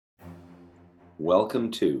Welcome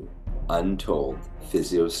to Untold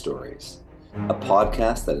Physio Stories, a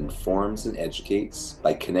podcast that informs and educates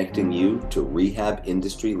by connecting you to rehab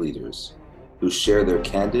industry leaders who share their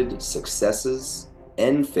candid successes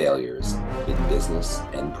and failures in business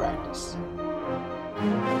and practice.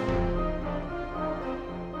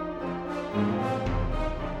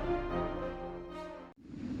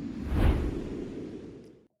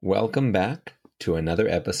 Welcome back to another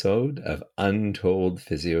episode of Untold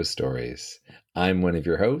Physio Stories. I'm one of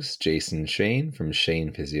your hosts, Jason Shane from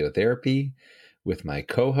Shane Physiotherapy, with my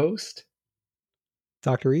co-host,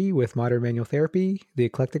 Dr. E with Modern Manual Therapy, The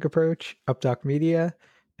Eclectic Approach, UpDoc Media,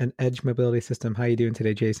 and Edge Mobility System. How are you doing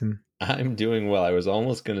today, Jason? I'm doing well. I was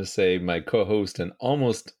almost going to say my co-host and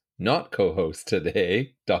almost not co-host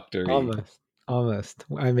today, Dr. E. Almost.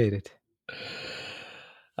 I made it.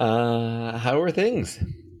 How are things?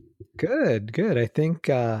 Good. I think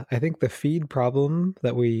the feed problem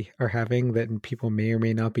that we are having that people may or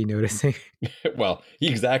may not be noticing. Well,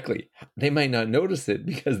 exactly. They might not notice it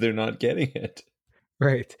because they're not getting it.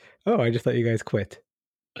 Right. Oh, I just thought you guys quit.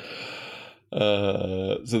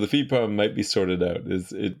 So the feed problem might be sorted out.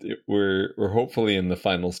 We're hopefully in the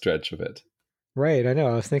final stretch of it. Right. I know.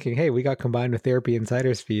 I was thinking, hey, we got Combined with Therapy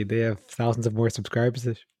Insiders feed. They have thousands of more subscribers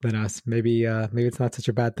than us. Maybe it's not such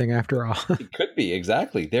a bad thing after all. It could be,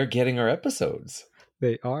 exactly. They're getting our episodes.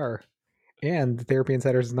 They are. And the Therapy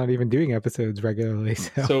Insiders is not even doing episodes regularly.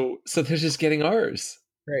 So they're just getting ours.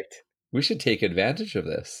 Right. We should take advantage of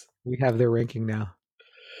this. We have their ranking now.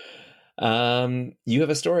 You have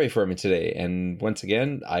a story for me today. And once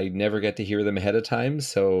again, I never get to hear them ahead of time.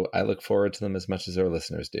 So I look forward to them as much as our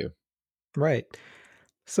listeners do. Right.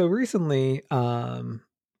 So recently,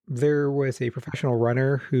 there was a professional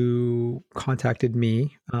runner who contacted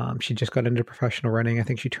me. She just got into professional running. I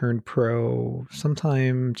think she turned pro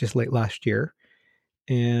sometime just late last year.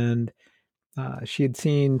 And she had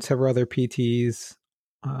seen several other PTs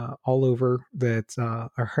all over that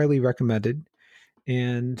are highly recommended.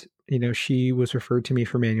 And, she was referred to me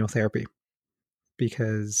for manual therapy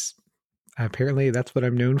because apparently that's what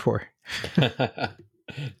I'm known for.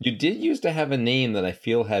 You did used to have a name that I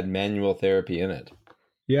feel had manual therapy in it.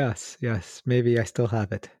 Yes. Maybe I still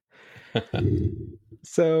have it.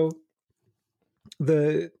 So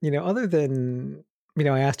other than,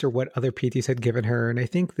 I asked her what other PTs had given her. And I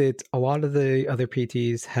think that a lot of the other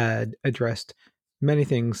PTs had addressed many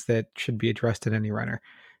things that should be addressed in any runner.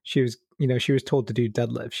 She was told to do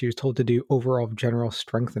deadlift. She was told to do overall general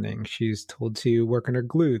strengthening. She's told to work on her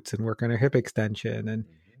glutes and work on her hip extension. And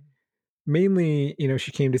mainly,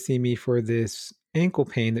 she came to see me for this ankle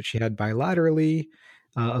pain that she had bilaterally.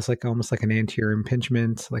 It was like almost like an anterior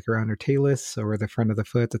impingement, like around her talus or the front of the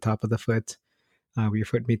foot, the top of the foot, where your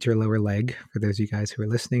foot meets your lower leg, for those of you guys who are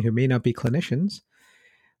listening who may not be clinicians.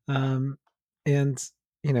 And,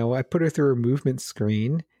 I put her through a movement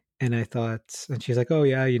screen and I thought, and she's like, oh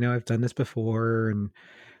yeah, I've done this before.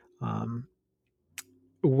 And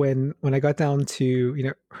when I got down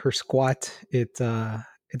to, her squat, it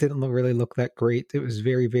didn't really look that great. It was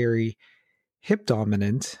very, very hip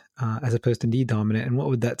dominant as opposed to knee dominant. And what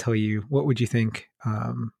would that tell you? What would you think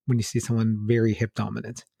when you see someone very hip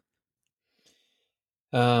dominant?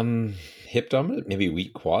 Hip dominant, maybe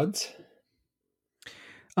weak quads.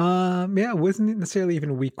 Yeah, it wasn't necessarily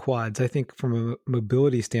even weak quads. I think from a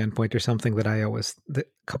mobility standpoint, or something that a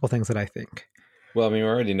couple things that I think. Well, I mean, we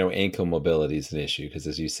already know ankle mobility is an issue because,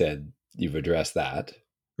 as you said, you've addressed that.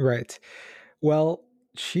 Right. Well,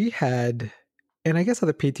 she had, and I guess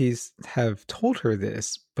other PTs have told her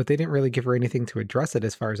this, but they didn't really give her anything to address it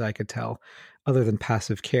as far as I could tell, other than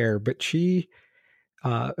passive care. But she,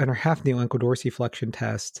 in her half knee ankle dorsiflexion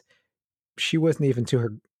test, she wasn't even to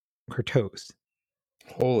her toes.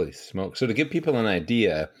 Holy smoke. So to give people an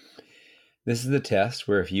idea, this is the test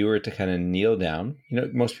where if you were to kind of kneel down,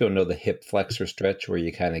 most people know the hip flexor stretch where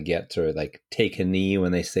you kind of get to like take a knee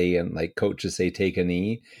when they say, and like coaches say, take a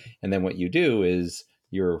knee. And then what you do is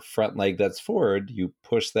your front leg that's forward, you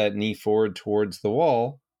push that knee forward towards the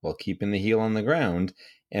wall while keeping the heel on the ground.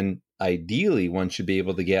 And ideally one should be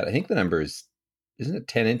able to get, I think the number is, isn't it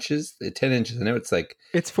 10 inches? 10 inches. I know it's like...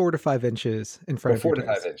 It's 4 to 5 inches in front of 4 to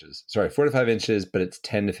 5 inches. Sorry, 4 to 5 inches, but it's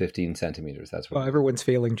 10 to 15 centimeters. That's what... Well, everyone's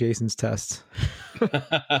failing Jason's tests.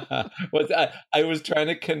 Well, I was trying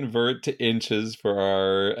to convert to inches for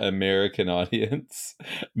our American audience,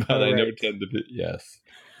 but I know 10 to 15. Yes.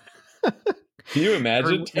 Can you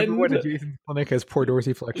imagine? Everyone in Jason's clinic has poor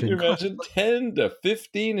dorsiflexion. Can you imagine 10 to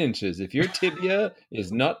 15 inches? If your tibia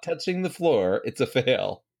is not touching the floor, it's a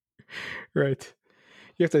fail. Right.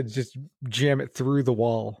 You have to just jam it through the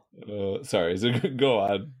wall. Sorry, so go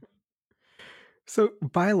on. So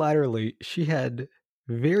bilaterally, she had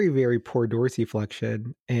very, very poor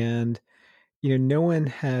dorsiflexion, and no one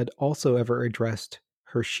had also ever addressed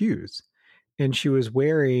her shoes. And she was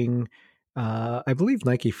wearing, I believe,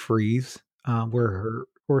 Nike Freeze, where her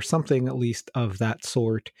or something at least of that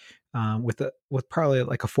sort, with probably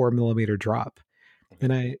like a 4 millimeter drop.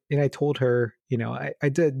 Okay. And I told her, I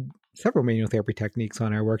did several manual therapy techniques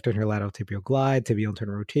on her. I worked on her lateral tibial glide, tibial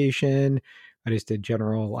internal rotation. I just did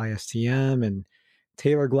general ISTM and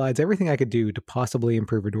Taylor glides, everything I could do to possibly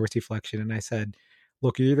improve her dorsiflexion. And I said,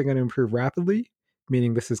 look, you're either going to improve rapidly,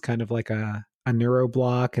 meaning this is kind of like a neuro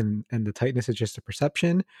block and the tightness is just a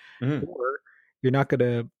perception, Mhm. or you're not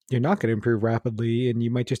gonna improve rapidly, and you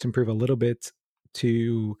might just improve a little bit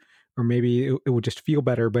to, or maybe it will just feel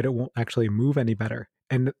better, but it won't actually move any better.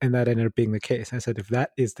 And that ended up being the case. I said, if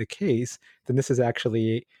that is the case, then this is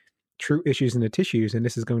actually true issues in the tissues, and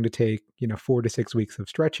this is going to take 4 to 6 weeks of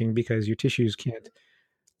stretching because your tissues can't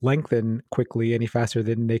lengthen quickly any faster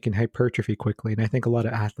than they can hypertrophy quickly. And I think a lot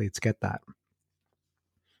of athletes get that.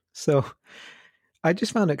 So I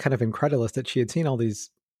just found it kind of incredulous that she had seen all these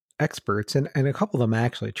experts, and a couple of them I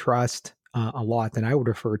actually trust a lot, that I would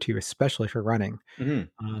refer to, especially for running.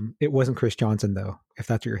 Mhm. It wasn't Chris Johnson, though, if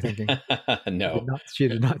that's what you're thinking. She did No. not. She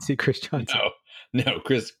did not see Chris Johnson. No. No,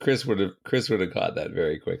 Chris would have caught that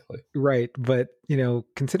very quickly. Right, but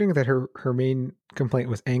considering that her main complaint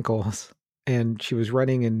was ankles, and she was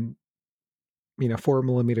running in 4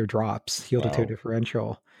 millimeter drops, heel to toe Wow.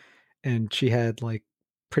 differential, and she had like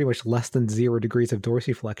pretty much less than 0 degrees of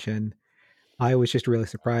dorsiflexion. I was just really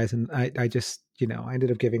surprised, and I just I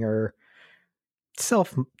ended up giving her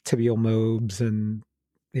self tibial mobs and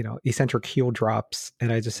eccentric heel drops,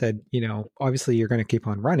 and I just said, obviously you're going to keep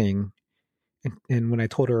on running. And when I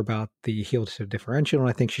told her about the heel to differential, and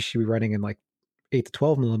I think she should be running in like 8 to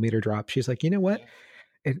 12 millimeter drops, she's like, you know what?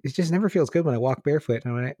 It just never feels good when I walk barefoot,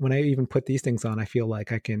 and when I even put these things on, I feel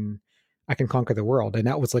like I can conquer the world, and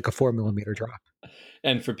that was like a 4 millimeter drop.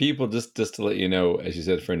 And for people, just to let you know, as you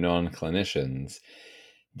said, for non-clinicians,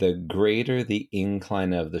 the greater the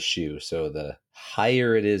incline of the shoe, so the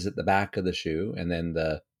higher it is at the back of the shoe, and then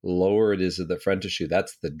the lower it is at the front of the shoe,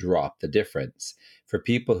 that's the drop, the difference. For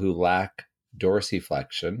people who lack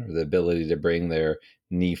dorsiflexion, or the ability to bring their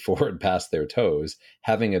knee forward past their toes,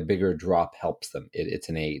 having a bigger drop helps them. It's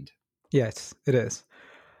an aid. Yes, it is.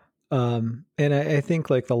 And I think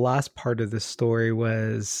like the last part of this story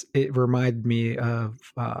was, it reminded me of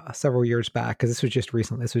several years back, because this was just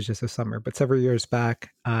recently, this was just this summer, but several years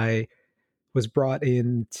back, I was brought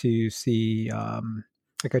in to see,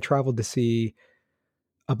 like I traveled to see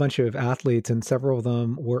a bunch of athletes, and several of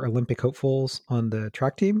them were Olympic hopefuls on the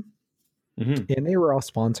track team, Hmm. and they were all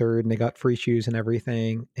sponsored and they got free shoes and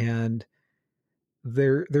everything. And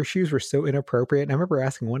their shoes were so inappropriate. And I remember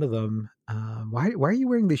asking one of them, why are you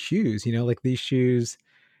wearing these shoes? Like these shoes,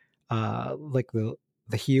 like the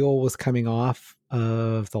heel was coming off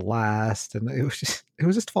of the last, and it was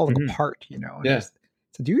just falling Hmm. apart. And I Yeah. just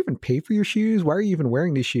said, do you even pay for your shoes? Why are you even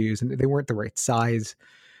wearing these shoes? And they weren't the right size.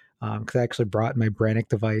 Because I actually brought my Brannick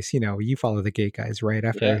device. You follow the gate guys, right?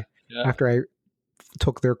 Yeah. Yeah. After I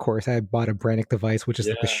took their course, I bought a Brannick device, which is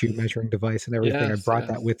like the shoe Yes. measuring device and everything. I Yes. brought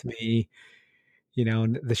that Yes. with me.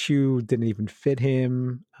 And the shoe didn't even fit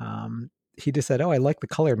him. He just said, "Oh, I like the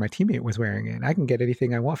color my teammate was wearing it. I can get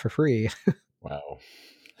anything I want for free." Wow.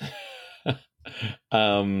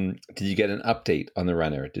 Did you get an update on the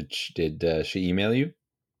runner? Did she email you?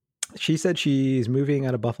 She said she's moving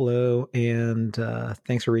out of Buffalo, and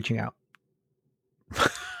thanks for reaching out.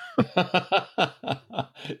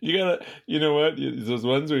 You gotta, you know what? Those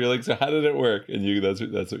ones where you're like, so how did it work? And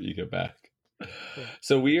that's what you get back. Right.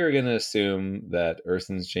 So we are going to assume that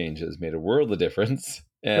Urson's change has made a world of difference,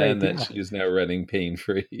 Right. and that Yeah. she is now running pain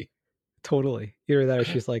free. Totally. Either that, or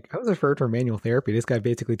she's like, I was referred for manual therapy. This guy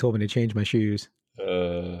basically told me to change my shoes.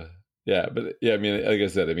 Uh, yeah, but yeah, I mean, like I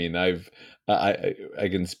said, I mean, I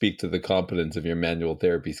can speak to the competence of your manual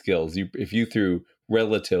therapy skills. If you threw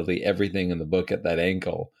relatively everything in the book at that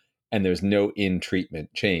ankle, and there's no in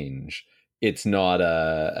treatment change, it's not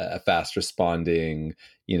a fast responding,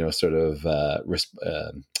 sort of a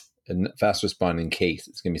fast responding case.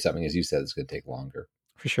 It's going to be something, as you said, it's going to take longer.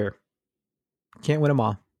 For sure. Can't win them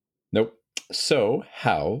all. Nope. So,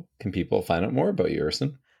 how can people find out more about you,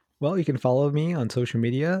 Urson? Well, you can follow me on social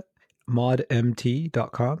media,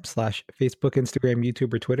 modmt.com/Facebook, Instagram,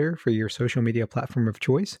 YouTube, or Twitter for your social media platform of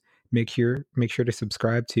choice. Make sure to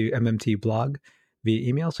subscribe to MMT blog via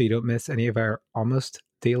email so you don't miss any of our almost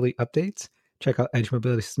daily updates. Check out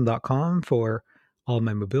edgemobilitysystem.com for all of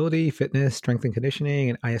my mobility, fitness, strength and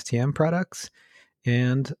conditioning, and ISTM products.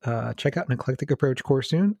 and check out an eclectic approach course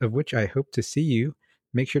soon, of which I hope to see you.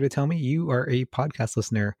 Make sure to tell me you are a podcast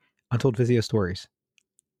listener. Untold Physio Stories.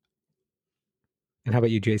 And how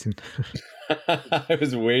about you, Jason? I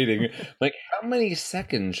was waiting. Like, how many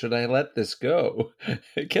seconds should I let this go?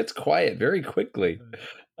 It gets quiet very quickly.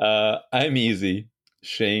 I'm easy.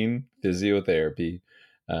 Shane Physiotherapy.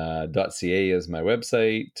 .ca is my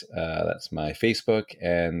website. That's my Facebook.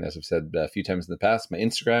 And as I've said a few times in the past, my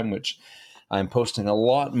Instagram, which I'm posting a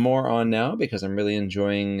lot more on now because I'm really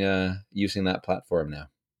enjoying using that platform now.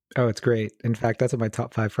 Oh, it's great. In fact, that's what my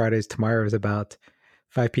top 5 Fridays tomorrow is about.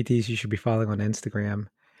 5 PTs you should be following on Instagram.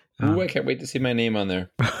 Ooh, I can't wait to see my name on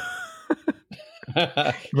there.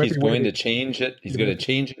 He's going to change it. He's going to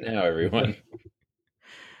change it now, everyone.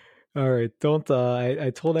 All right. Don't, I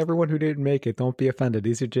told everyone who didn't make it, don't be offended.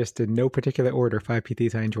 These are just in no particular order 5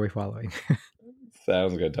 PTs I enjoy following.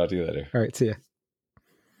 Sounds good. Talk to you later. All right. See ya.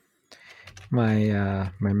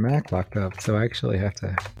 My Mac locked up, so I actually have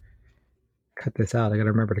to cut this out. I got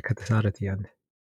to remember to cut this out at the end.